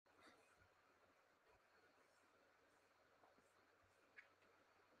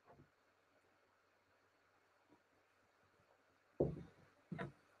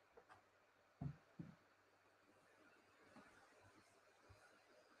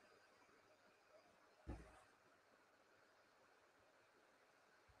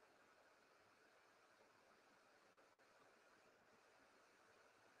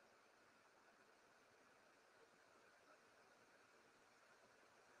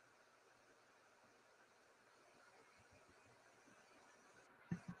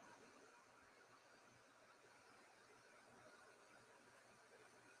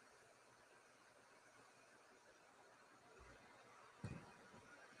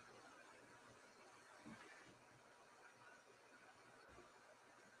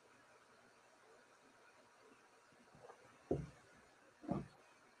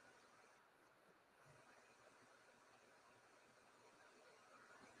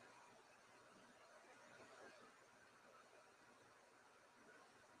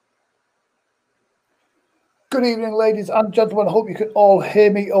Good evening, ladies and gentlemen. I hope you can all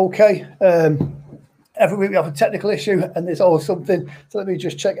hear me okay. Every week we have a technical issue and there's always something. So let me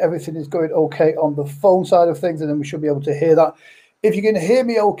just check everything is going okay on the phone side of things, and then we should be able to hear that. If you can hear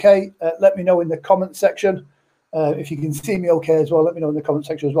me okay, let me know in the comment section. If you can see me okay as well, let me know in the comment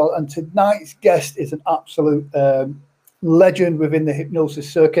section as well. And tonight's guest is an absolute legend within the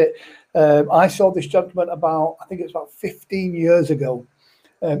hypnosis circuit. I saw this gentleman I think it's about 15 years ago.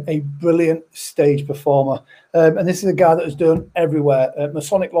 A brilliant stage performer. And this is a guy that has done everywhere.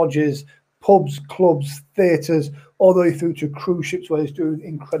 Masonic lodges, pubs, clubs, theatres, all the way through to cruise ships, where he's doing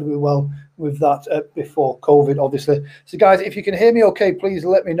incredibly well with that before COVID, obviously. So guys, if you can hear me okay, please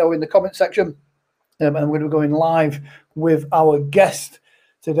let me know in the comment section. And we're going to be going live with our guest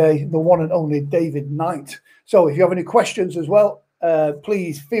today, the one and only David Knight. So if you have any questions as well,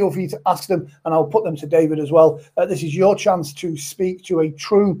 please feel free to ask them, and I'll put them to David as well. This is your chance to speak to a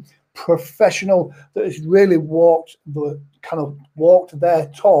true professional that has really walked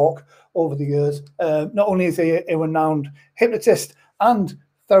their talk over the years. Not only is he a renowned hypnotist and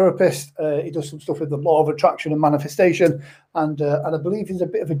therapist, he does some stuff with the law of attraction and manifestation, and I believe he's a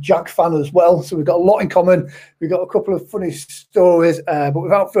bit of a Jack fan as well. So we've got a lot in common. We've got a couple of funny stories, but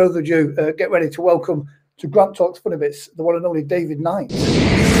without further ado, get ready to welcome to Grant Talks Funny Bits, the one and only David Knight.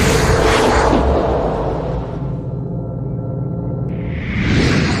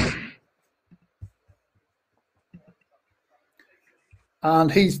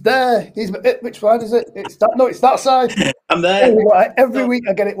 And he's there. Which side is it? It's that side. I'm there. Every week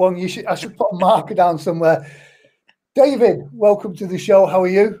I get it wrong. I should put a marker down somewhere. David, welcome to the show. How are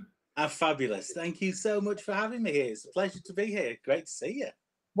you? I'm fabulous. Thank you so much for having me here. It's a pleasure to be here. Great to see you.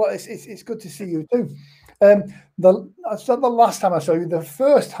 Well, it's good to see you too. The last time I saw you, the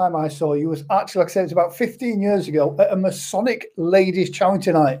first time I saw you was actually, like I said, it's about 15 years ago at a Masonic ladies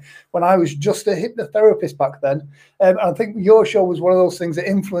charity night when I was just a hypnotherapist back then. I think your show was one of those things that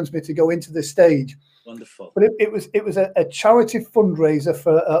influenced me to go into the stage. Wonderful. But it was a charity fundraiser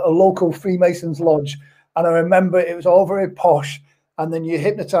for a local Freemasons lodge, and I remember it was all very posh. And then you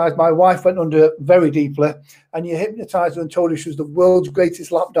hypnotized. My wife went under very deeply, and you hypnotized her and told her she was the world's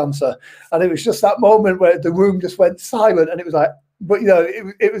greatest lap dancer. And it was just that moment where the room just went silent, and it was like, but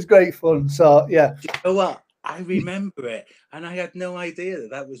it was great fun. So yeah. Do you know what? I remember it, and I had no idea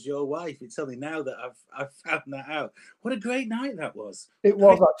that was your wife. It's only now that I've found that out. What a great night that was. It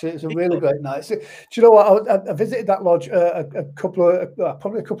was actually. It's a really great night. So, do you know what? I visited that lodge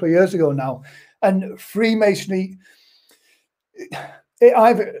probably a couple of years ago now, and Freemasonry.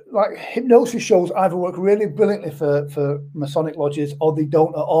 Hypnosis shows either work really brilliantly for Masonic lodges, or they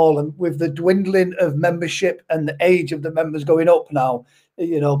don't at all. And with the dwindling of membership and the age of the members going up now,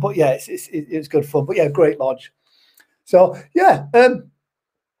 but yeah, it's good fun. But yeah, great lodge. So yeah,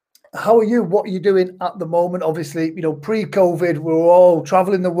 how are you? What are you doing at the moment? Obviously, pre-COVID, we're all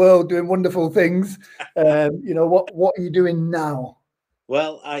traveling the world doing wonderful things. What are you doing now?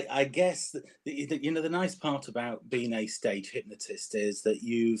 Well, I guess the nice part about being a stage hypnotist is that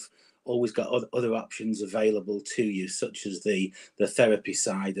you've always got other options available to you, such as the therapy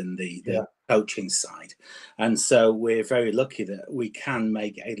side and the coaching side. And so we're very lucky that we can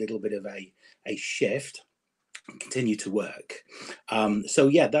make a little bit of a shift and continue to work. So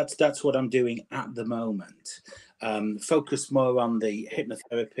yeah, that's what I'm doing at the moment. Focus more on the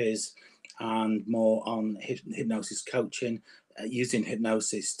hypnotherapies and more on hypnosis coaching. Using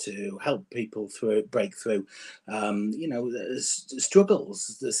hypnosis to help people break through,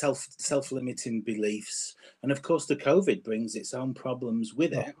 struggles, the self-limiting beliefs, and of course, the COVID brings its own problems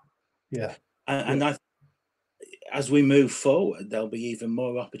with it. Yeah, and as we move forward, there'll be even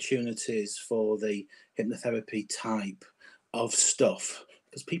more opportunities for the hypnotherapy type of stuff,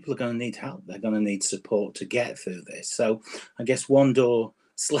 because people are going to need help. They're going to need support to get through this. So, I guess one door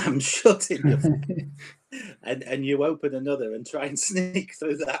slams shut in your face. And you open another and try and sneak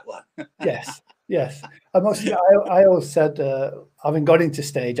through that one. Yes. I always said, having got into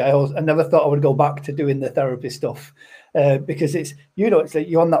stage, I never thought I would go back to doing the therapy stuff, because it's like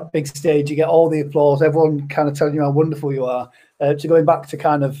you're on that big stage, you get all the applause, everyone kind of telling you how wonderful you are. To going back to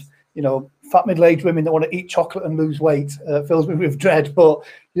kind of fat middle-aged women that want to eat chocolate and lose weight fills me with dread. But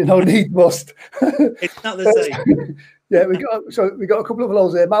need must. It's not the same. Yeah, we got a couple of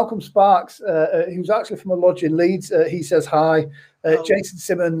those there. Malcolm Sparks, who's actually from a lodge in Leeds, he says hi. Jason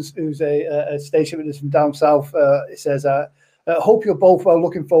Simmons, who's a station with us from down south, he says, hope you're both well.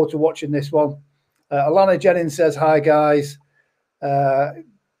 Looking forward to watching this one. Alana Jennings says hi, guys.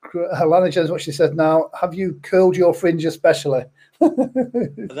 Alana Jennings, what she said now. Have you curled your fringe especially?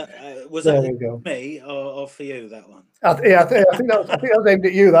 Was that for me or for you, that one? I think that was aimed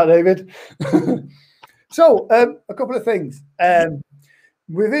at you, that, David. So, a couple of things.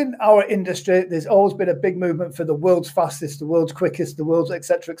 Within our industry, there's always been a big movement for the world's fastest, the world's quickest, the world's et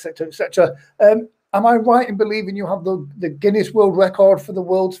cetera, et cetera, et cetera. Am I right in believing you have the Guinness World Record for the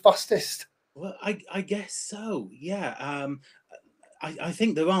world's fastest? Well, I guess so. Yeah. I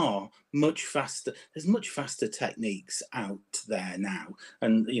think there are much faster. There's much faster techniques out there now,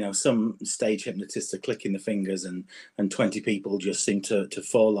 and some stage hypnotists are clicking the fingers, and 20 people just seem to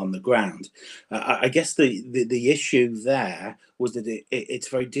fall on the ground. I guess the issue there was that it's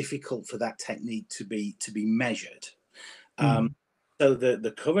very difficult for that technique to be measured. So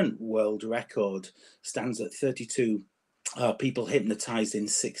the current world record stands at 32 people hypnotized in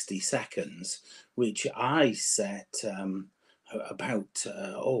 60 seconds, which I set. About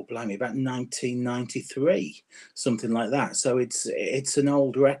 1993, something like that. So it's an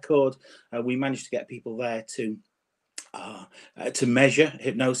old record. We managed to get people there to measure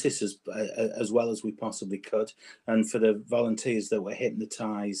hypnosis as well as we possibly could, and for the volunteers that were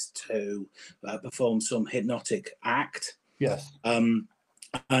hypnotized to perform some hypnotic act. Yes. And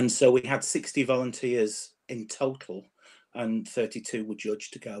so we had 60 volunteers in total, and 32 were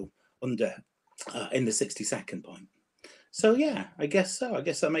judged to go under in the 60-second point. So yeah, I guess so. I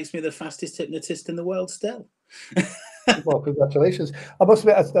guess that makes me the fastest hypnotist in the world still. Well, congratulations! I must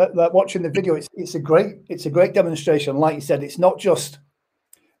admit that watching the video, it's a great demonstration. Like you said, it's not just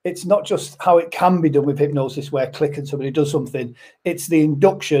how it can be done with hypnosis, where click and somebody does something. It's the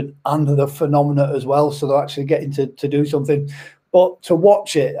induction and the phenomena as well. So they're actually getting to do something. But to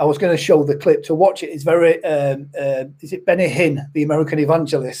watch it, I was going to show the clip. To watch it is very. Is it Benny Hinn, the American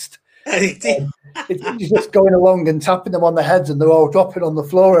evangelist? It's just going along and tapping them on the heads, and they're all dropping on the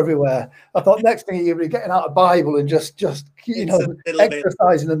floor everywhere. I thought next thing you're getting out a Bible and just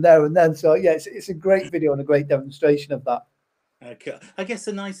exercising them there and then. So yeah, it's a great video and a great demonstration of that. Okay. I guess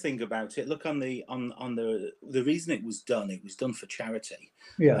the nice thing about it, look on the reason it was done for charity.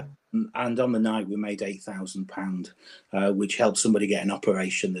 Yeah. And on the night we made £8,000, which helped somebody get an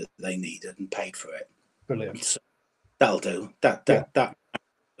operation that they needed and paid for it. Brilliant. So that'll do.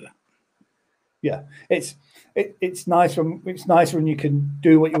 Yeah, it's nice when you can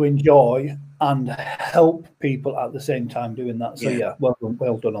do what you enjoy and help people at the same time doing that. So yeah, well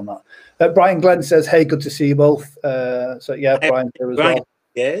done on that. Brian Glenn says, "Hey, good to see you both." So yeah, Brian's here as well.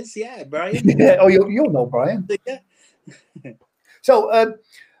 Yes, yeah, Brian. Yeah, oh, you'll know Brian. Yeah. So,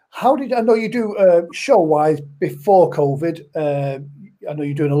 how did I know you do show-wise before COVID? I know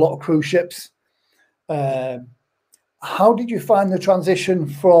you're doing a lot of cruise ships. How did you find the transition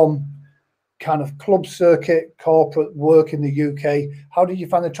from kind of club circuit, corporate work in the UK? How did you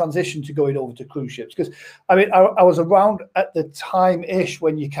find the transition to going over to cruise ships? Because I mean, I was around at the time-ish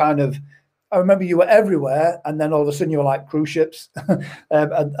when you I remember you were everywhere, and then all of a sudden you were like cruise ships, and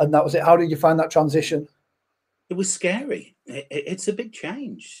that was it. How did you find that transition? It was scary. It's a big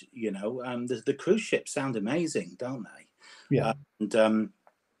change, the cruise ships sound amazing, don't they? Yeah. And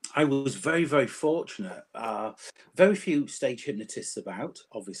I was very, very fortunate. Very few stage hypnotists about,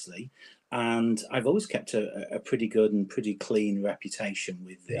 obviously. And I've always kept a pretty good and pretty clean reputation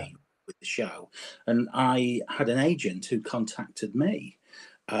with the show. And I had an agent who contacted me,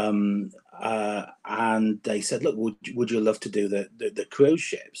 and they said, "Look, would you love to do the cruise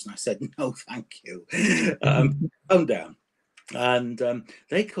ships?" And I said, "No, thank you. Calm down." And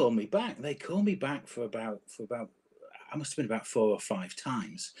they called me back. They called me back for about. I must have been about 4 or 5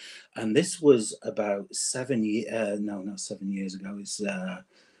 times, and this was about 7 years. No, not 7 years ago. It's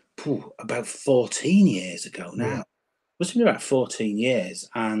about 14 years ago now. Yeah. Must have been about 14 years,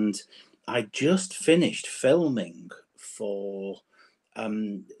 and I just finished filming for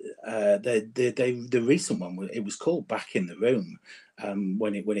the recent one. It was called Back in the Room.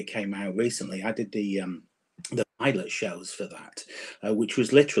 When it came out recently, I did the pilot shows for that, which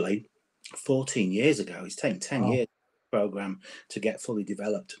was literally 14 years ago. It's taken 10 years program to get fully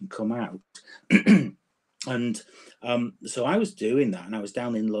developed and come out. And so I was doing that, and I was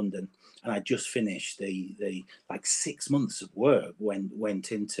down in London, and I just finished the like 6 months of work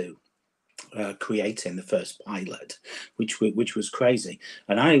went into creating the first pilot, which was crazy.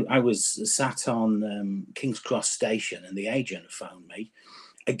 And I was sat on King's Cross Station, and the agent phoned me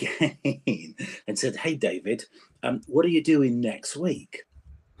again and said, "Hey David, what are you doing next week?"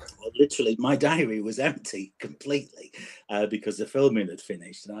 Well, literally, my diary was empty completely because the filming had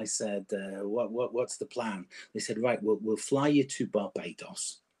finished. And I said, "What's the plan?" They said, "Right, we'll fly you to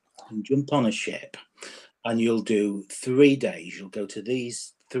Barbados and jump on a ship, and you'll do 3 days. You'll go to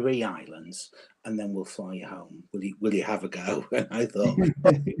these 3 islands, and then we'll fly you home. Will you have a go?" And I thought,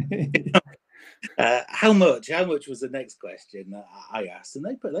 how much? How much was the next question that I asked? And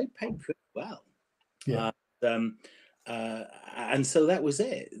they paid pretty well. Yeah. And so that was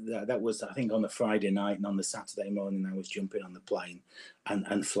it. That was, I think, on the Friday night, and on the Saturday morning, I was jumping on the plane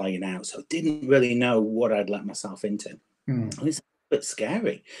and flying out. So I didn't really know what I'd let myself into. Mm. And it's a bit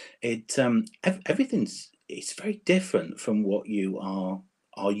scary. Everything's it's very different from what you are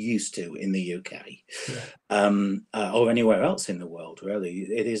used to in the UK, or anywhere else in the world. Really,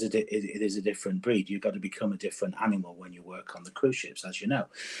 it is a different breed. You've got to become a different animal when you work on the cruise ships, as you know.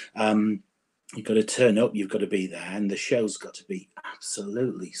 You've got to turn up, you've got to be there, and the show's got to be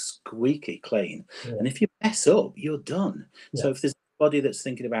absolutely squeaky clean. Yeah. And if you mess up, you're done. Yeah. So if there's anybody that's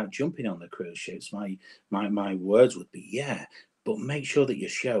thinking about jumping on the cruise ships, my words would be, yeah, but make sure that your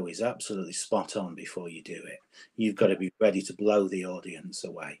show is absolutely spot on before you do it. You've got to be ready to blow the audience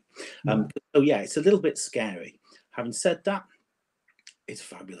away. So yeah, it's a little bit scary. Having said that, it's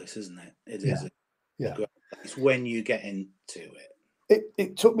fabulous, isn't it? It is a great place when you get into it.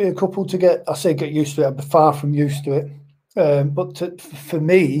 It took me a couple to get used to it. I'm far from used to it. But for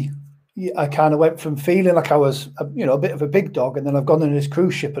me, I kind of went from feeling like I was, a bit of a big dog, and then I've gone on this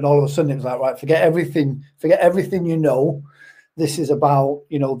cruise ship, and all of a sudden it was like, right, forget everything you know. This is about,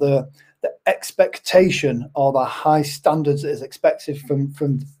 the expectation or the high standards that is expected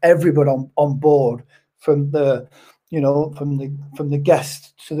from everybody on board, from the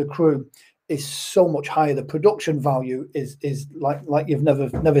guest to the crew, is so much higher. The production value is like you've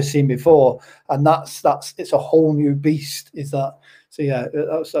never seen before, and that's it's a whole new beast. Is that? So yeah,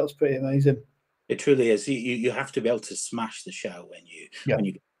 that's pretty amazing. It truly is. You have to be able to smash the show when you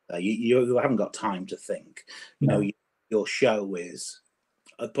haven't got time to think. Your show is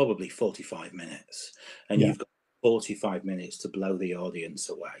probably 45 minutes, and you've got 45 minutes to blow the audience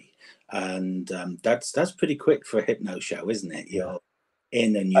away, and that's pretty quick for a hypno show, isn't it? You're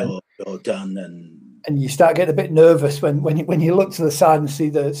in and you're done, and you start getting a bit nervous when you look to the side and see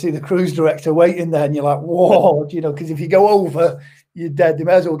the cruise director waiting there, and you're like, whoa, because if you go over, you're dead. They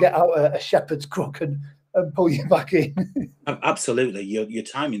may as well get out a shepherd's crook and pull you back in. Absolutely, your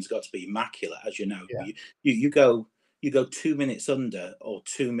timing's got to be immaculate, as you know. You go 2 minutes under or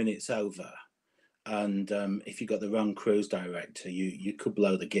 2 minutes over, and if you got the wrong cruise director, you could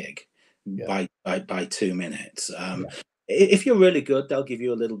blow the gig by 2 minutes. If you're really good, they'll give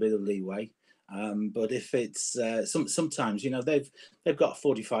you a little bit of leeway. But if it's sometimes, they've got a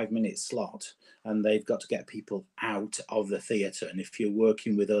 45-minute slot, and they've got to get people out of the theatre. And if you're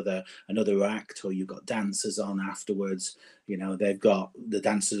working with another act, or you've got dancers on afterwards, the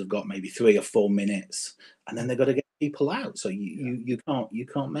dancers have got maybe 3 or 4 minutes, and then they've got to get people out. So you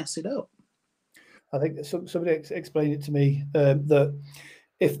can't mess it up. I think somebody explained it to me that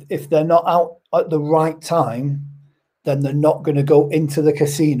if they're not out at the right time, then they're not going to go into the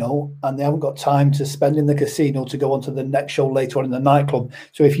casino, and they haven't got time to spend in the casino to go on to the next show later on in the nightclub.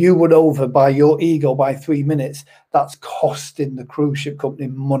 So if you went over by your ego by 3 minutes, that's costing the cruise ship company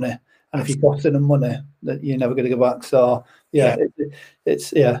money. And if you're costing them money, that you're never going to go back. So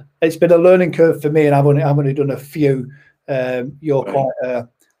it's been a learning curve for me, and I've only done a few. You're quite a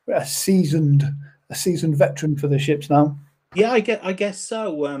seasoned veteran for the ships now. Yeah, I guess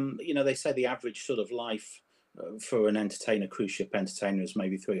so. They say the average sort of life for an cruise ship entertainer is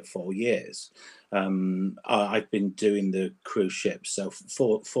maybe 3 or 4 years. I've been doing the cruise ships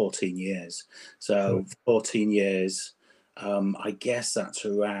for 14 years. So 14 years, I guess that's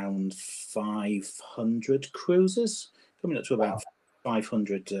around 500 cruises, coming up to about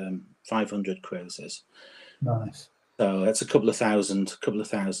 500 cruises. Nice. So that's a couple of thousand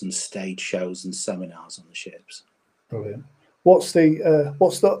stage shows and seminars on the ships. Brilliant. What's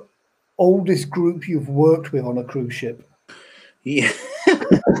the oldest group you've worked with on a cruise ship? Yeah. I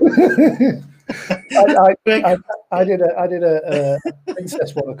did a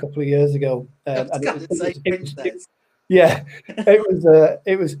princess one a couple of years ago. And it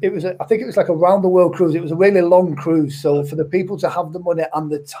was I think it was like a round the world cruise. It was a really long cruise, so for the people to have the money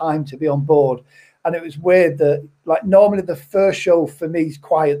and the time to be on board. And it was weird that, like, normally the first show for me is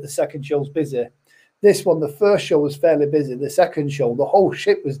quiet, the second show's busy. This one, the first show was fairly busy. The second show, the whole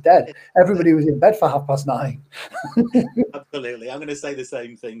ship was dead. Everybody was in bed for 9:30. Absolutely. I'm going to say the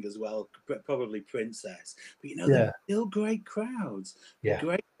same thing as well, probably Princess. But, they're still great crowds.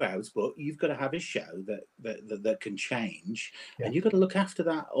 Great crowds, but you've got to have a show that can change, and you've got to look after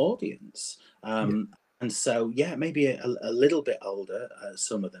that audience. And so, maybe a little bit older,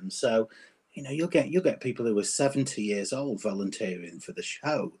 some of them. So, you'll get people who are 70 years old volunteering for the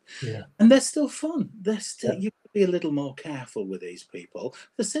show, and they're still fun. They're still you have to be a little more careful with these people.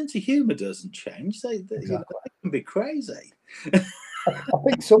 The sense of humour doesn't change. They can be crazy. I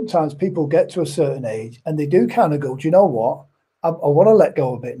think sometimes people get to a certain age and they do kind of go, do you know what? I want to let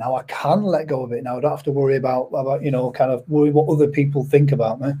go of it now. I can let go of it now. I don't have to worry about kind of worry what other people think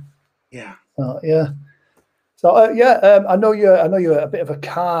about me. Yeah. Yeah. So I know you're a bit of a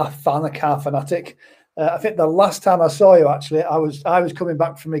car fanatic. I think the last time I saw you, actually, I was coming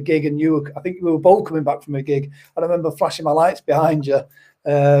back from a gig, and I think we were both coming back from a gig, and I remember flashing my lights behind you.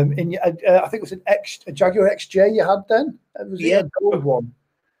 I think it was a Jaguar XJ you had then. Was it a gold one?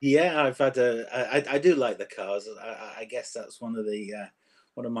 Yeah, I've had I do like the cars. I guess that's one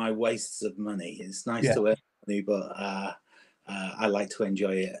of my wastes of money. It's nice to earn money, but I like to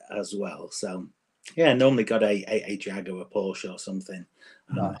enjoy it as well. So yeah, normally got a Jaguar, a Porsche, or something.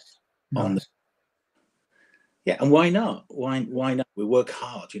 Nice. Yeah, and why not? Why not? We work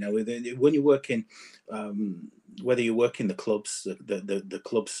hard, when you're working, whether you work in the clubs, the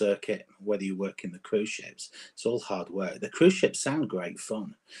club circuit, whether you work in the cruise ships, it's all hard work. The cruise ships sound great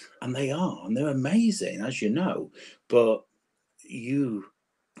fun, and they are, and they're amazing, as you know. But you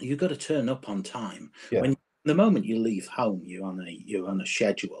got to turn up on time. Yeah. The moment you leave home, you're on a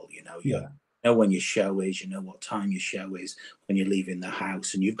schedule. You know when your show is. You know what time your show is when you're leaving the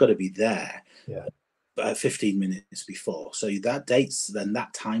house, and you've got to be there. Yeah. 15 minutes before, so that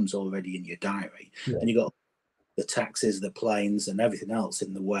time's already in your diary, and you got the taxis, the planes, and everything else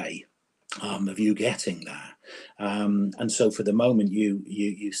in the way of you getting there. And so for the moment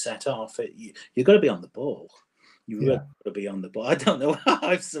you set off, you've got to be on the ball. You really got to be on the ball. I don't know how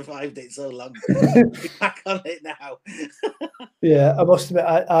I've survived it so long. Back on it now. Yeah, I must admit,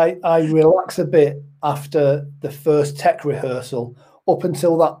 I relax a bit after the first tech rehearsal. Up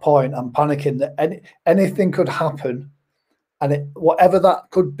until that point, I'm panicking that anything could happen, and whatever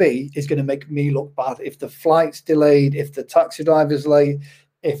that could be is going to make me look bad. If the flight's delayed, if the taxi driver's late,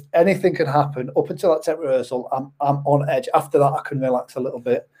 if anything could happen, up until that tech rehearsal, I'm on edge. After that, I can relax a little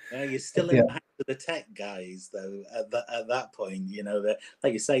bit. You're still in the hands of the tech guys, though. At that point,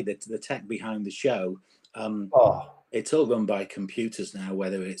 like you say, the tech behind the show. It's all run by computers now.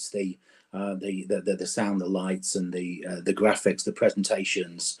 Whether it's the sound, the lights, and the graphics, the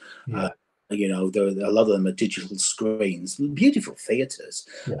presentations. There a lot of them are digital screens. Beautiful theatres.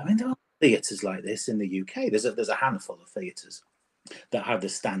 I mean, there are theatres like this in the UK. There's a handful of theatres that have the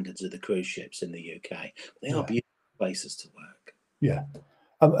standards of the cruise ships in the UK. They are beautiful places to work. Yeah.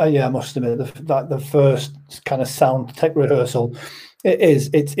 I must admit the first kind of sound tech rehearsal,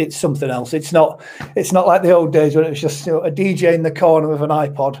 it's something else. It's not like the old days when it was just a DJ in the corner with an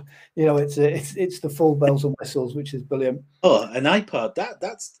iPod. It's the full bells and whistles, which is brilliant. Oh, an iPod,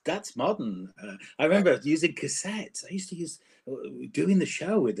 that's modern. I remember using cassettes. I used to use doing the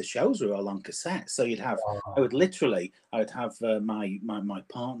shows were all on cassette. So I would have my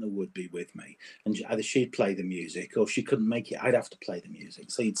partner would be with me, and either she'd play the music, or if she couldn't make it, I'd have to play the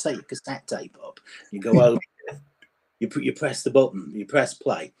music. So you'd set your cassette tape up, you go over, you press the button, you press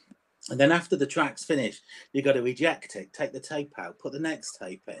play, and then after the track's finished, you got to eject it, take the tape out, put the next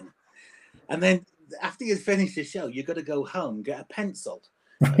tape in, and then after you've finished the show, you've got to go home, get a pencil.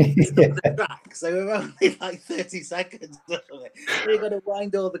 The track, so we're only like 30 seconds. You've got to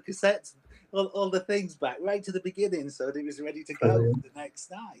wind all the cassettes, all the things back right to the beginning, so that it was ready to go the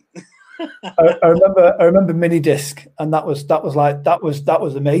next night. I remember mini disc, and that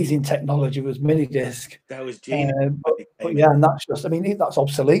was amazing technology. Was mini disc. That was genius. But yeah, and that's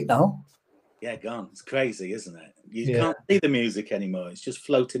obsolete now. Yeah, gone. It's crazy, isn't it? You can't see the music anymore. It's just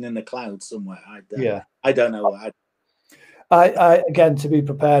floating in the clouds somewhere. I don't know what. I again, to be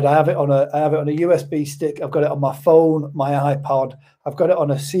prepared, I have it on a USB stick. I've got it on my phone, my iPod. I've got it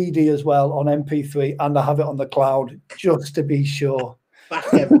on a CD as well, on MP3, and I have it on the cloud just to be sure.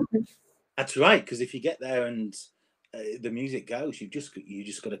 That's right, because if you get there and the music goes, you just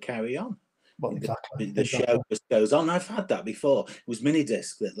got to carry on. Well, exactly. The show just goes on. I've had that before. It was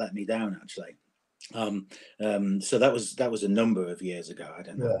Minidisc that let me down, actually. So that was a number of years ago. I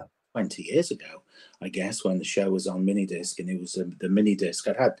don't know. Yeah. 20 years ago, I guess, when the show was on minidisc, and it was the minidisc.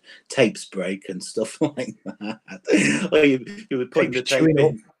 I'd had tapes break and stuff like that. Or you would put the tape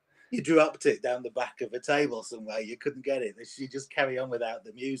in, you dropped it down the back of a table somewhere, you couldn't get it. You just carry on without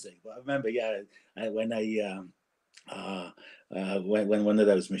the music. But I remember, when one of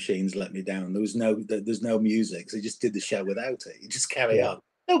those machines let me down, there's no music, so you just did the show without it. You just carry on.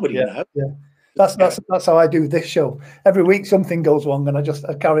 Nobody knows. Yeah. That's how I do this show. Every week something goes wrong, and I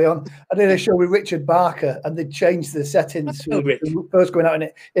carry on. I did a show with Richard Barker, and they changed the settings. First going out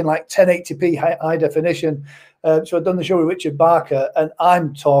in like 1080p high definition. So I've done the show with Richard Barker, and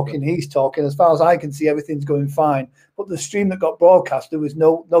I'm talking, he's talking. As far as I can see, everything's going fine. But the stream that got broadcast, there was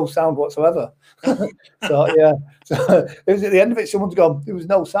no sound whatsoever. So it was at the end of it, someone's gone, there was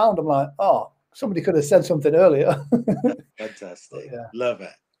no sound. I'm like, oh, somebody could have said something earlier. Fantastic. Yeah. Love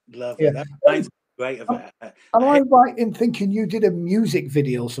it. Love Yeah. it. That reminds me great of it. Am I right in thinking you did a music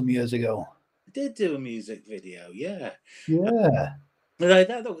video some years ago? I did do a music video, yeah. Yeah. Do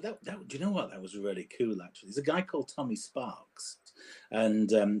you know what? That was really cool, actually. There's a guy called Tommy Sparks, and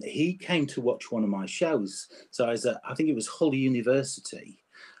he came to watch one of my shows. So I think it was Hull University,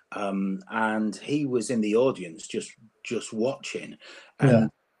 and he was in the audience just watching, and Yeah.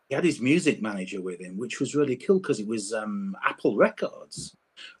 he had his music manager with him, which was really cool because it was Apple Records.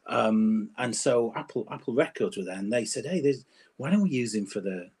 And so Apple Records were there, and they said, "Hey, why don't we use him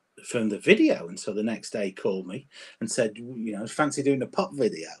from the video?" And so the next day he called me and said, "You know, fancy doing a pop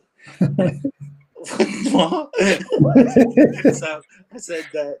video?" What? So I said,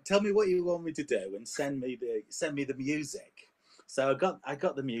 "Tell me what you want me to do, and send me the music." So I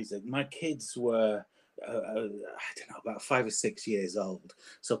got the music. My kids were I don't know, about 5 or 6 years old.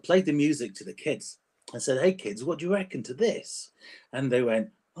 So I played the music to the kids. I said, "Hey kids, what do you reckon to this?" And they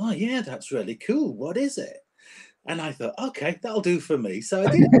went, "Oh yeah, that's really cool. What is it?" And I thought, okay, that'll do for me. So I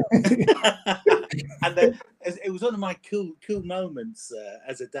did it. And then it was one of my cool moments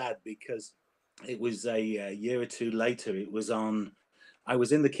as a dad, because it was a year or two later. I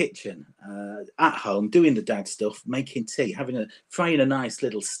was in the kitchen at home doing the dad stuff, making tea, frying a nice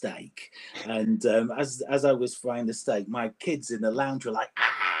little steak. And as I was frying the steak, my kids in the lounge were like,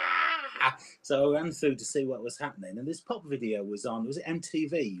 "Ah!" So I ran through to see what was happening. And this pop video was on. Was it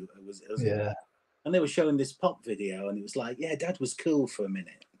MTV? Yeah. And they were showing this pop video, and it was like, yeah, Dad was cool for a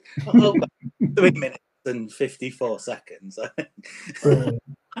minute. Oh, 3 minutes and 54 seconds. I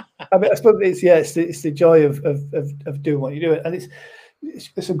mean, I suppose it's the joy of doing what you do, and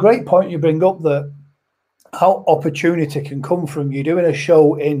it's a great point you bring up, that how opportunity can come from you doing a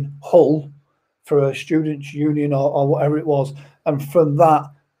show in Hull for a students' union or whatever it was, and from that,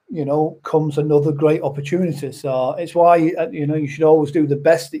 you know, comes another great opportunity. So it's why you should always do the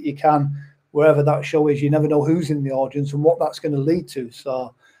best that you can wherever that show is. You never know who's in the audience and what that's going to lead to.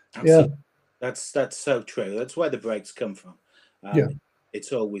 So absolutely. Yeah, that's so true. That's where the breaks come from. Yeah.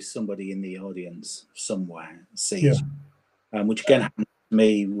 It's always somebody in the audience somewhere sees Yeah. Which again happened to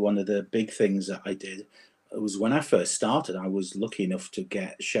me. One of the big things that I did was when I first started, I was lucky enough to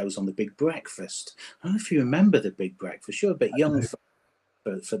get shows on the Big Breakfast. I don't know if you remember the Big Breakfast. You're a bit young for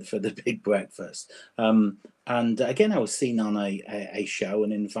the Big Breakfast. And again, I was seen on a show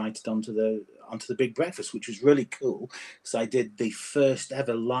and invited onto the Big Breakfast, which was really cool. So I did the first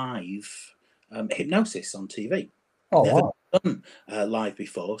ever live hypnosis on TV. Oh, Never wow. done live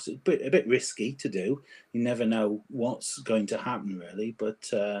before, so a bit risky to do. You never know what's going to happen, really.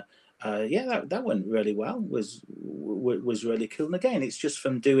 But yeah, that went really well. Was really cool. And again, it's just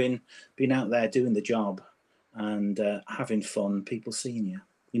from being out there doing the job and having fun. People seeing you.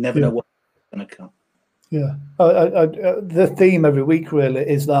 You never know what's going to come. Yeah, the theme every week really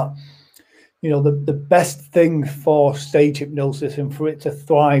is that, you know, the best thing for stage hypnosis and for it to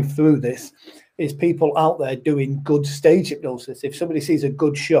thrive through this is people out there doing good stage hypnosis. If somebody sees a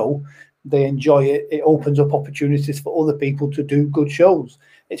good show, they enjoy it, it opens up opportunities for other people to do good shows.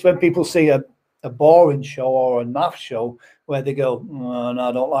 It's when people see a boring show or a naff show where they go, "Oh, no,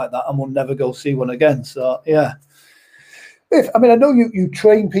 I don't like that," and will never go see one again. So yeah. I know you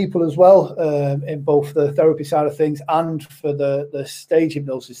train people as well in both the therapy side of things and for the stage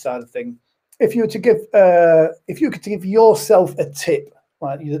hypnosis side of things. If you could give yourself a tip,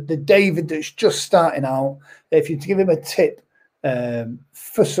 like the David that's just starting out, if you to give him a tip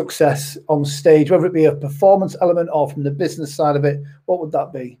for success on stage, whether it be a performance element or from the business side of it, what would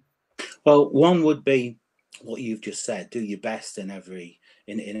that be? Well, one would be what you've just said: do your best in every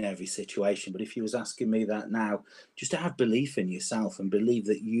situation. But if you was asking me that now, just to have belief in yourself and believe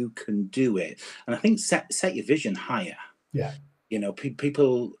that you can do it, and I think set your vision higher. Yeah. You know,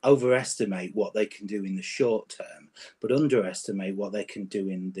 people overestimate what they can do in the short term, but underestimate what they can do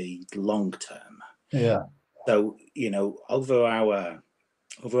in the long term. Yeah. So, you know, over our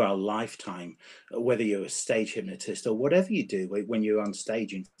lifetime, whether you're a stage hypnotist or whatever you do, when you're on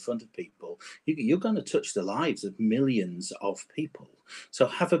stage in front of people, you're going to touch the lives of millions of people. So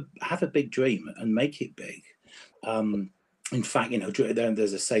have a big dream and make it big. In fact, you know,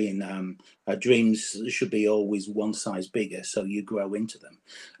 there's a saying, dreams should be always one size bigger, so you grow into them.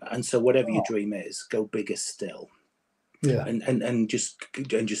 And so whatever your dream is, go bigger still. Yeah. And just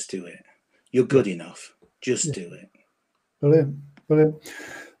do it. You're good enough. Just do it. Brilliant.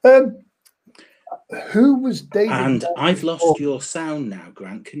 Who was David? And I've lost your sound now,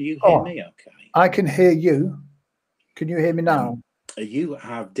 Grant. Can you hear me okay? I can hear you. Can you hear me now? You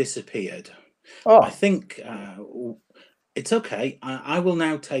have disappeared. Oh. I think It's okay. I will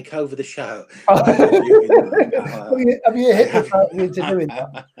now take over the show. Have you hit the button into doing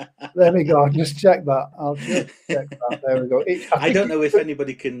that? There we go. I'll just check that. I'll just check that. There we go. I don't know if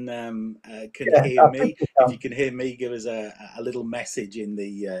anybody can hear me. If you can hear me, give us a little message in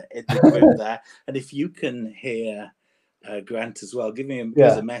the group there. And if you can hear Grant as well, give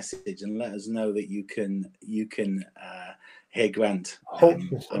us a message and let us know that you can hear Grant.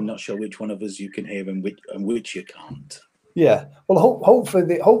 I'm not sure which one of us you can hear and which you can't. Yeah, well,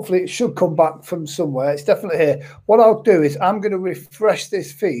 hopefully it should come back from somewhere. It's definitely here. What I'll do is I'm going to refresh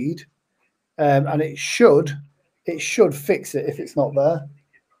this feed, and it should fix it if it's not there.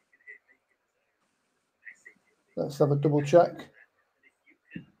 Let's have a double check.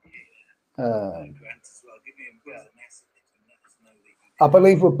 I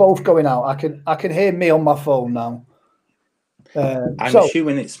believe we're both going out. I can hear me on my phone now. I'm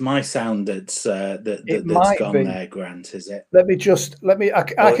assuming it's my sound that's gone there, Grant. Is it? I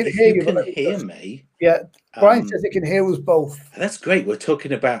can hear you. Can hear me? Yeah, Brian says he can hear us both. That's great. We're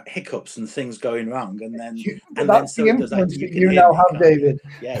talking about hiccups and things going wrong, and then that's the influence that you now have, David.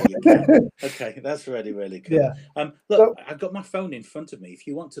 Yeah, you can. Okay, that's really, really good. Yeah. Look, I've got my phone in front of me. If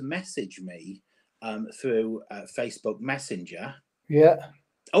you want to message me through Facebook Messenger. Yeah.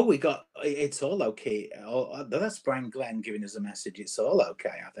 Oh, it's all okay. Oh, that's Brian Glenn giving us a message. It's all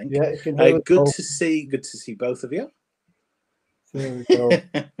okay, I think. Yeah, good to see both of you. There we go.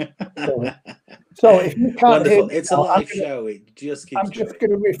 So if you can't hear me, it's a live show. It just keeps. I'm just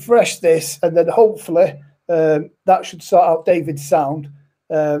going to refresh this, and then hopefully that should sort out David's sound.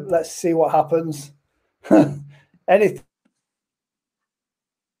 Let's see what happens. Anything.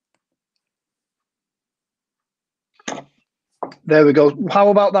 There we go. How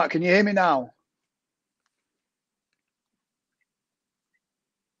about that? Can you hear me now?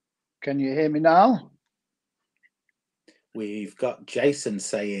 Can you hear me now? We've got Jason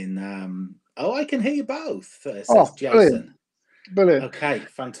saying, I can hear you both. Says Jason. Brilliant. Okay,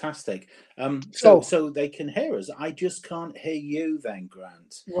 fantastic. So they can hear us. I just can't hear you then,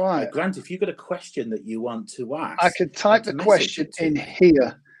 Grant. Right. Grant, if you've got a question that you want to ask. I could type the question in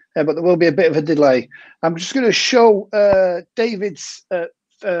here. But there will be a bit of a delay. I'm just going to show David's a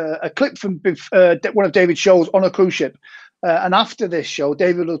clip from one of David's shows on a cruise ship. And after this show,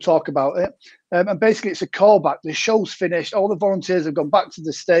 David will talk about it. And basically, it's a callback. The show's finished. All the volunteers have gone back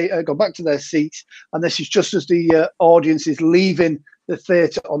to gone back to their seats. And this is just as the audience is leaving the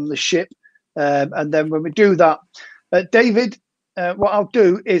theatre on the ship. And then when we do that, David, what I'll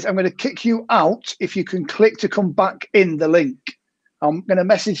do is I'm going to kick you out if you can click to come back in the link. I'm going to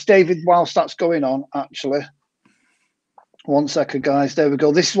message David whilst that's going on, actually. 1 second, guys. There we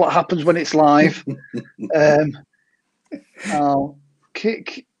go. This is what happens when it's live. I'll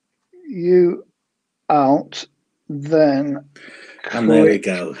kick you out, then... And there we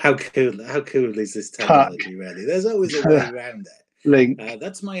go. How cool is this technology, really? There's always a way around it. Link.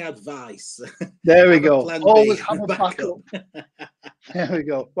 That's my advice. There we go. Always have a backup. There we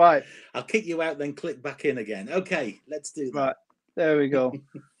go. Right. I'll kick you out, then click back in again. Okay, let's do that. Right. There we go.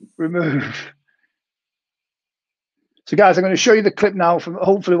 Remove. So, guys, I'm going to show you the clip now from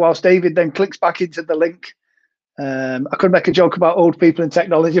hopefully whilst David then clicks back into the link. I could make a joke about old people and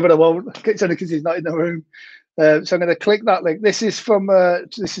technology, but I won't. It's only because he's not in the room. So I'm going to click that link. This is from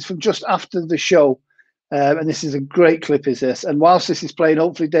just after the show, and this is a great clip. Is this? And whilst this is playing,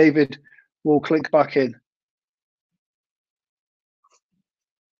 hopefully David will click back in.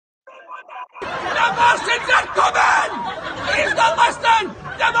 The Martians are coming! He's not listening!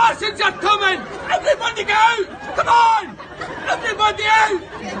 The Martians are coming! Everybody go out! Come on! Everybody out!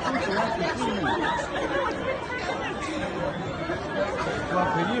 Well,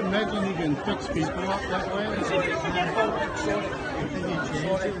 can you imagine you can fix people up that way?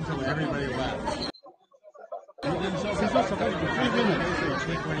 Until everybody laughs. He's not supposed to be 3 minutes.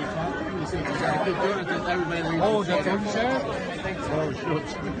 Oh, that's what you said? Oh, shoot.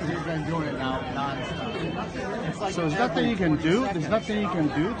 He's been doing it now non-stop. So there's nothing you can do? There's nothing you can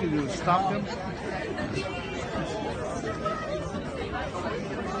do to stop them?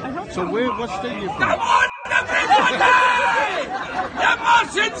 So what state are you from? Come on, everybody! The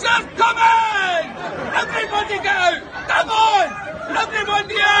Martians are coming! Everybody go out! Come on!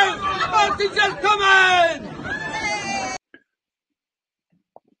 Everybody out! The Martians are coming!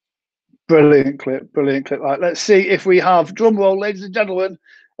 Brilliant clip, brilliant clip. Right, let's see if we have drum roll, ladies and gentlemen.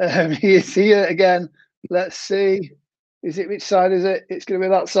 He is here again. Let's see. Is it which side is it? It's going to be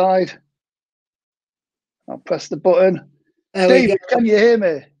that side. I'll press the button. David, can you hear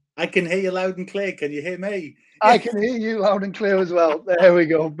me? I can hear you loud and clear. Can you hear me? I can hear you loud and clear as well. There we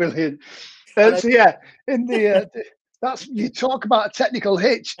go. Brilliant. So yeah, in the That's you talk about a technical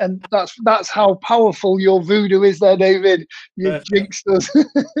hitch, and that's how powerful your voodoo is, there, David. You jinxed us.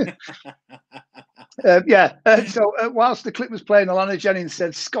 So whilst the clip was playing, Alana Jennings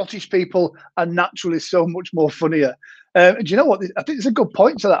said Scottish people are naturally so much more funnier. Do you know what? I think there's a good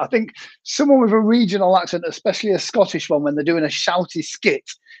point to that. I think someone with a regional accent, especially a Scottish one, when they're doing a shouty skit,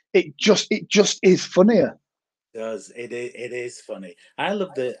 it just is funnier. It is funny. I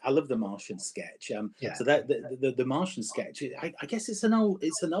love the Martian sketch. So that the Martian sketch, I guess it's an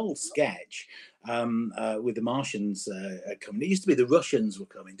old sketch with the Martians coming. It used to be the Russians were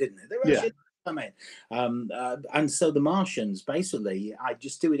coming, didn't it? The Russians coming, and so the Martians, basically, I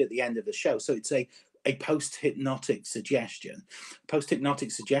just do it at the end of the show. So it's a post-hypnotic suggestion.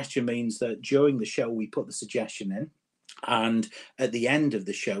 Post-hypnotic suggestion means that during the show we put the suggestion in, and at the end of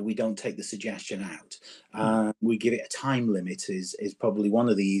the show we don't take the suggestion out. We give it a time limit is probably one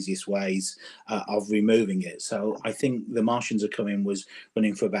of the easiest ways of removing it. So I think The Martians Are Coming was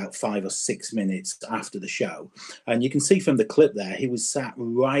running for about 5 or 6 minutes after the show, and you can see from the clip there he was sat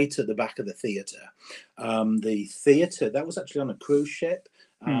right at the back of the theatre. The theatre that was actually on a cruise ship.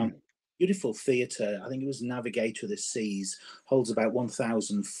 Beautiful theatre. I think it was Navigator of the Seas, holds about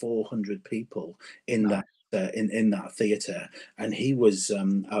 1,400 people in that in that theatre, and he was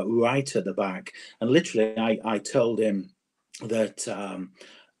right at the back. And literally, I told him that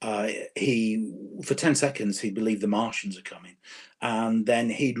he, for 10 seconds, he believed the Martians are coming, and then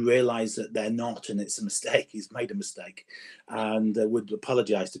he'd realise that they're not, and it's a mistake. He's made a mistake, and would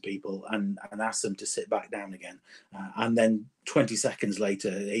apologise to people and ask them to sit back down again. And then 20 seconds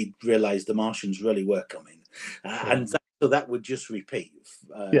later, he'd realised the Martians really were coming, and so that would just repeat.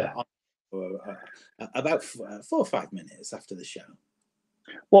 For about 4 or 5 minutes after the show.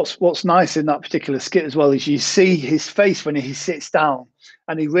 What's nice in that particular skit as well is you see his face when he sits down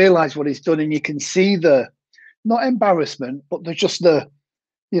and he realizes what he's done, and you can see the not embarrassment, but there's just the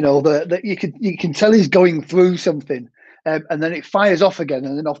you can tell he's going through something, and then it fires off again,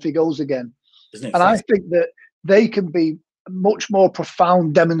 and then off he goes again. And I think that they can be much more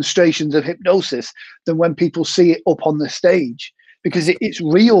profound demonstrations of hypnosis than when people see it up on the stage. Because it's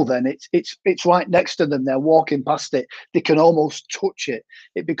real, then it's right next to them. They're walking past it. They can almost touch it.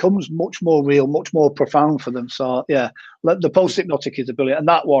 It becomes much more real, much more profound for them. So yeah, the post-hypnotic is a brilliant, and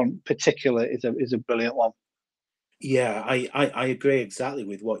that one particular is a brilliant one. Yeah, I agree exactly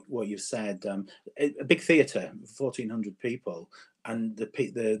with what you've said. A big theatre, 1,400 people, and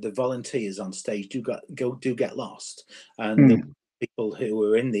the volunteers on stage do get lost, and the people who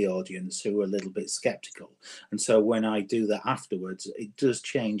were in the audience who were a little bit skeptical. And so when I do that afterwards, it does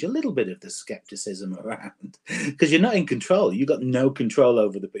change a little bit of the skepticism around, because you're not in control. You've got no control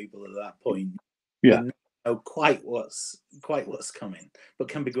over the people at that point. Yeah, you know quite what's coming, but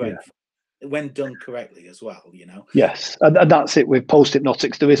can be great when done correctly as well. Yes, and that's it with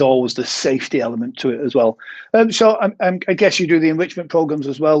post-hypnotics. There is always the safety element to it as well. So I guess you do the enrichment programs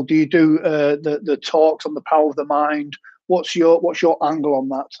as well. Do you do the talks on the power of the mind? What's your angle on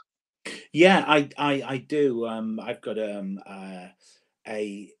that? Yeah, I do. I've got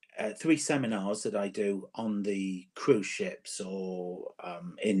 3 seminars that I do on the cruise ships or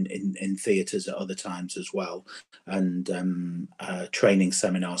in theatres at other times as well, and training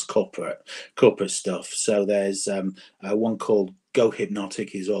seminars, corporate stuff. So there's one called Go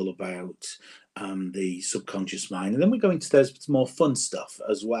Hypnotic, is all about the subconscious mind, and then we go into there's more fun stuff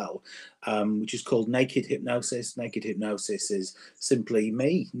as well, which is called Naked Hypnosis. Naked Hypnosis is simply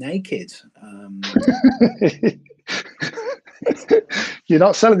me naked. You're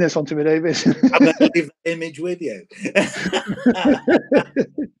not selling this one to me, David. I'm going to leave the image with you.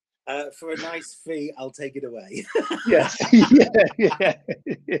 For a nice fee, I'll take it away. Yes. Yeah.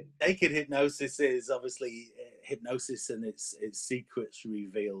 Naked Hypnosis is obviously hypnosis and its secrets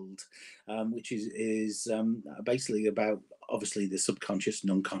revealed, which is basically about obviously the subconscious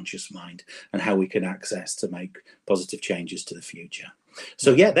and unconscious mind and how we can access to make positive changes to the future.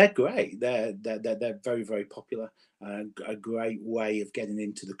 So yeah, they're great. They're very, very popular. A great way of getting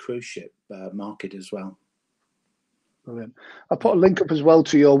into the cruise ship market as well. Brilliant. I'll put a link up as well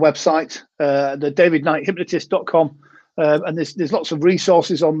to your website, the davidknighthypnotist.com. And there's lots of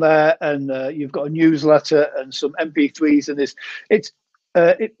resources on there, and you've got a newsletter and some MP3s, and it's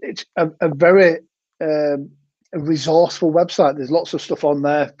a very resourceful website. There's lots of stuff on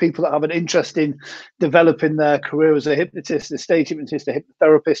there. People that have an interest in developing their career as a hypnotist, a stage hypnotist, a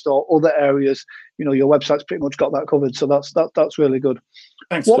hypnotherapist, or other areas, your website's pretty much got that covered. So that's really good.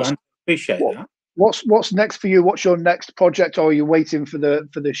 Thanks, Grant. Appreciate that. What's next for you? What's your next project, or are you waiting for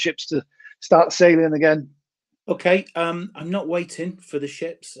the ships to start sailing again? Okay, I'm not waiting for the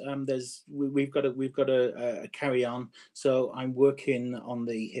ships. We've got to carry on. So I'm working on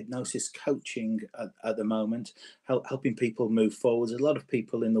the hypnosis coaching at the moment, helping people move forward. There's a lot of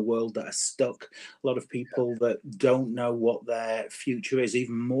people in the world that are stuck. A lot of people that don't know what their future is.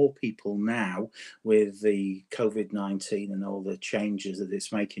 Even more people now with the COVID-19 and all the changes that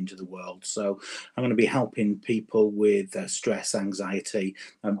it's making to the world. So I'm going to be helping people with stress, anxiety,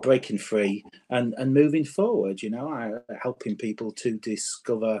 and breaking free and moving forward. Helping people to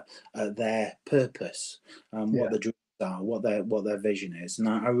discover their purpose, what the dreams are, what their vision is, and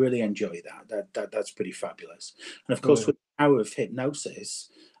I really enjoy that's pretty fabulous. And of course, with the power of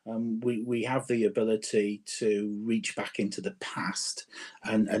hypnosis, we have the ability to reach back into the past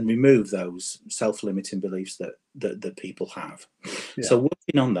and remove those self-limiting beliefs that people have. So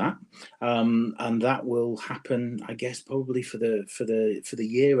working on that, and that will happen, I guess, probably for the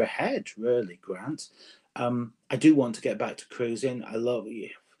year ahead, really, Grant. I do want to get back to cruising. I love you.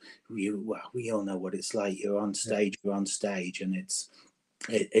 Well, we all know what it's like. You're on stage, and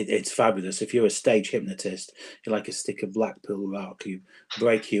it's fabulous. If you're a stage hypnotist, you're like a stick of Blackpool rock. You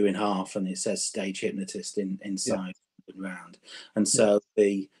break you in half, and it says stage hypnotist inside and round. And so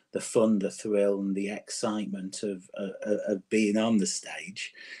the fun, the thrill, and the excitement of being on the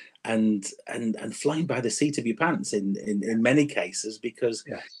stage, and flying by the seat of your pants in many cases, because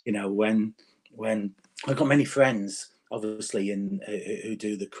when I've got many friends, obviously, who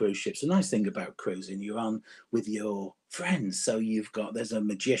do the cruise ships. The nice thing about cruising, you're on with your friends, so there's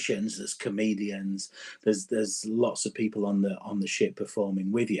magicians, there's comedians, there's lots of people on the ship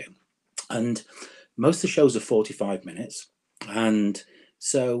performing with you, and most of the shows are 45 minutes, and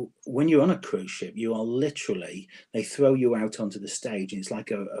so when you're on a cruise ship, you are literally, they throw you out onto the stage, and it's like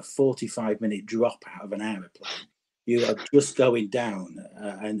a 45-minute drop out of an aeroplane. You are just going down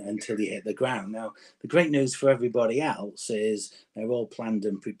until you hit the ground. Now, the great news for everybody else is they're all planned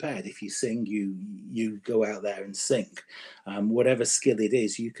and prepared. If you sing, you go out there and sing. Whatever skill it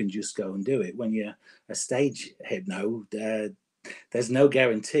is, you can just go and do it. When you're a stage hypno, there's no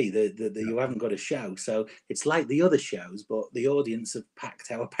guarantee that you haven't got a show. So it's like the other shows, but the audience have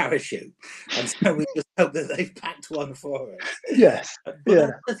packed our parachute. And so we just hope that they've packed one for us. Yes. But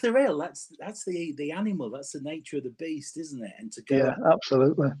that's the thrill. That's the animal. That's the nature of the beast, isn't it? And to go. Yeah,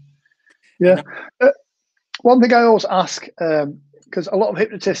 absolutely. Yeah. One thing I always ask, because a lot of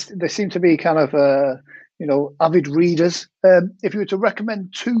hypnotists, they seem to be kind of, avid readers. If you were to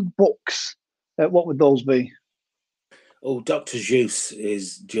recommend 2 books, what would those be? Oh, Dr. Seuss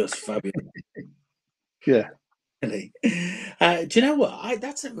is just fabulous. Yeah. Really. Do you know what?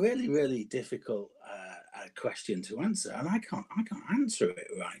 That's a really, really difficult question to answer, and I can't answer it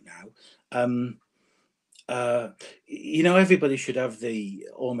right now. Everybody should have the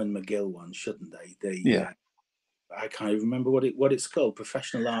Ormond McGill one, shouldn't they? I can't even remember what it's called.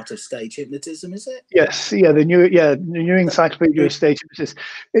 Professional Art of Stage Hypnotism, is it? Yes. The new Encyclopedia of Stage Hypnosis.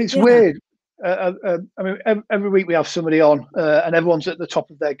 It's weird. I mean, every week we have somebody on, and everyone's at the top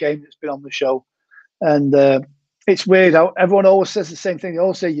of their game that's been on the show, and it's weird how everyone always says the same thing. They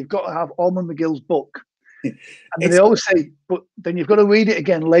always say you've got to have Ormond McGill's book, and they always say, but then you've got to read it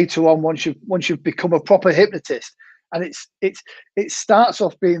again later on once you've become a proper hypnotist. And it starts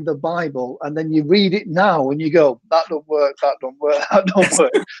off being the Bible, and then you read it now and you go, that don't work, that don't work, that don't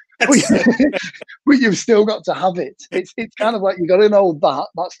work. But you've still got to have it. It's kind of like you got to know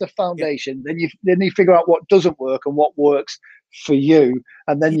that's the foundation. Then you figure out what doesn't work and what works for you,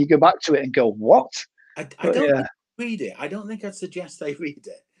 and then you go back to it and go, what? I don't read it. I don't think I'd suggest they read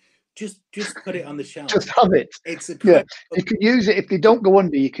it. Just put it on the shelf. Just have it. It's a you can use it if they don't go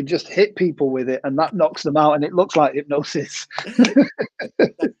under. You can just hit people with it, and that knocks them out, and it looks like hypnosis.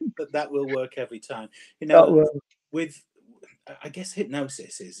 that will work every time. I guess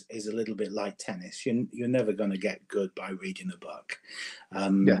hypnosis is a little bit like tennis. You're never going to get good by reading a book.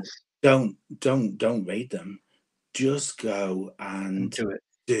 Don't read them. Just go and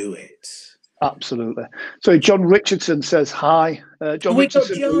do it. Absolutely. So John Richardson says hi. John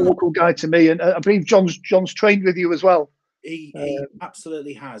Richardson, a local guy to me, and I believe John's trained with you as well. He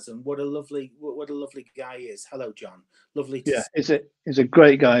absolutely has, and what a lovely guy he is. Hello, John. Lovely. He's a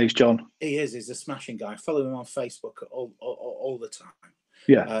great guy. He's John. He is. He's a smashing guy. Follow him on Facebook all the time.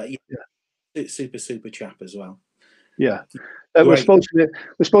 Super chap as well. Yeah. We're supposed to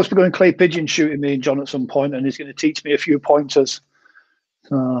be going clay pigeon shooting, me and John, at some point, and he's going to teach me a few pointers.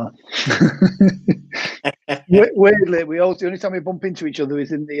 Weirdly, the only time we bump into each other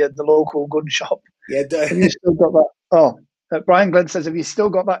is in the local gun shop. Yeah, have you still got that? Oh, Brian Glenn says, have you still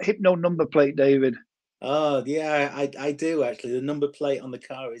got that Hypno number plate, David? Oh, yeah, I do actually. The number plate on the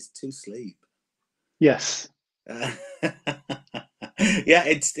car is to sleep. Yes. Uh, yeah,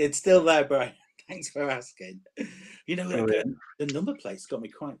 it's still there, Brian. Thanks for asking. You know, Brilliant. the number plate's got me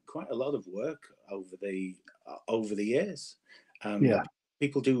quite a lot of work over the years. Yeah.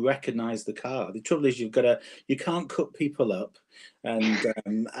 People do recognise the car. The trouble is, you can't cut people up, and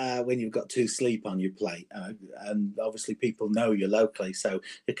when you've got 2 sleep on your plate, and obviously people know you're locally, so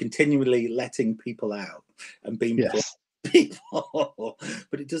you're continually letting people out and being Yes. people,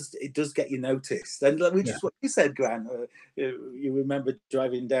 but it does get you noticed. And which Yeah. is what you said, Grant. You remember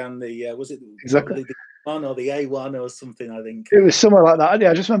driving down the was it Exactly. probably the one or the A1 or something, I think. It was somewhere like that. Yeah,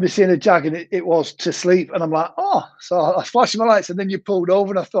 I just remember seeing a Jag and it was to sleep, and I'm like, oh. So I was flashing my lights, and then you pulled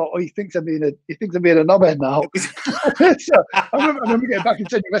over, and I thought, oh, he thinks I'm being a knobhead now. So I remember getting back and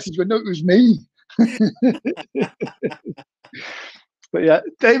sending a message, but no, it was me. But yeah,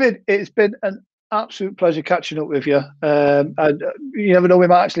 David, it's been an absolute pleasure catching up with you. And you never know, we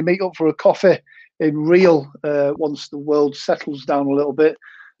might actually meet up for a coffee in real once the world settles down a little bit.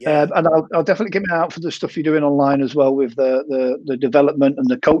 Yeah. And I'll definitely keep an eye out for the stuff you're doing online as well with the development and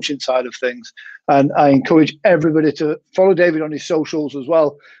the coaching side of things. And I encourage everybody to follow David on his socials as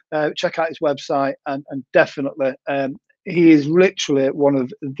well. Check out his website and definitely. He is literally one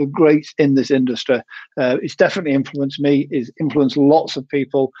of the greats in this industry. It's definitely influenced me. He's influenced lots of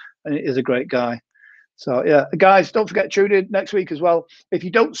people, and he is a great guy. So yeah, guys, don't forget to tune in next week as well. If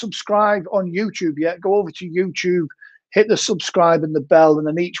you don't subscribe on YouTube yet, go over to YouTube, hit the subscribe and the bell, and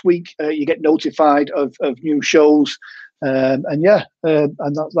then each week you get notified of new shows. And yeah, and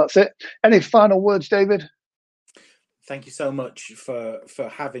that's it. Any final words, David? Thank you so much for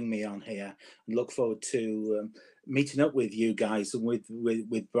having me on here. I look forward to meeting up with you guys and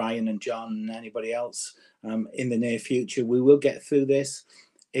with Brian and John and anybody else in the near future. We will get through this.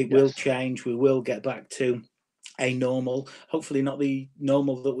 It will change. We will get back to a normal, hopefully not the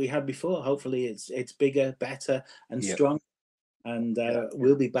normal that we had before. Hopefully it's bigger, better and strong. And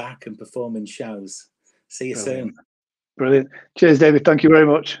we'll be back and performing shows. See you soon. Brilliant. Cheers, David. Thank you very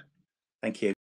much. Thank you.